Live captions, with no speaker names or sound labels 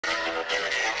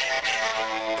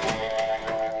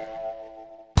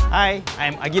Hi,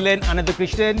 I'm Agilan Ananda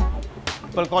Krishnan.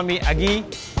 People call me Agi.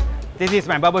 This is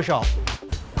my barbershop.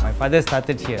 My father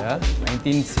started here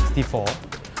 1964.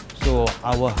 So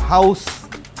our house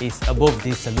is above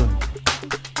this salon.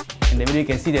 And then you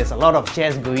can see there's a lot of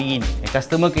chairs going in. A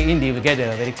customer come in, they will get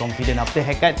very confident. After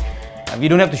haircut, we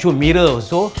don't have to show mirror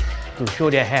also to show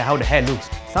their hair, how the hair looks.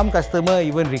 Some customer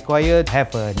even require to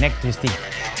have a neck twisting.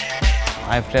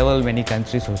 I've traveled many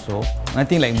countries also.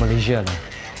 Nothing like Malaysia.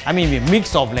 I mean, a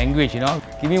mix of language, you know.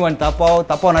 Give me one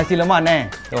tapau nasi lemak,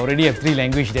 They already have 3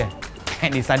 languages there.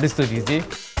 And it's understood, you see.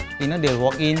 You know, they'll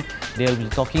walk in, they'll be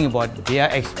talking about their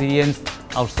experience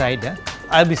outside.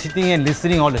 I'll be sitting and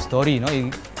listening all the story, you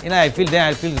know. I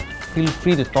feel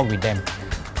free to talk with them.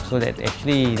 So that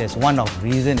actually, that's one of the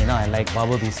reasons, I like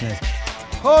barber business.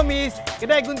 Home is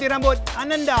Kedai Gunting Rambut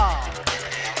Ananda.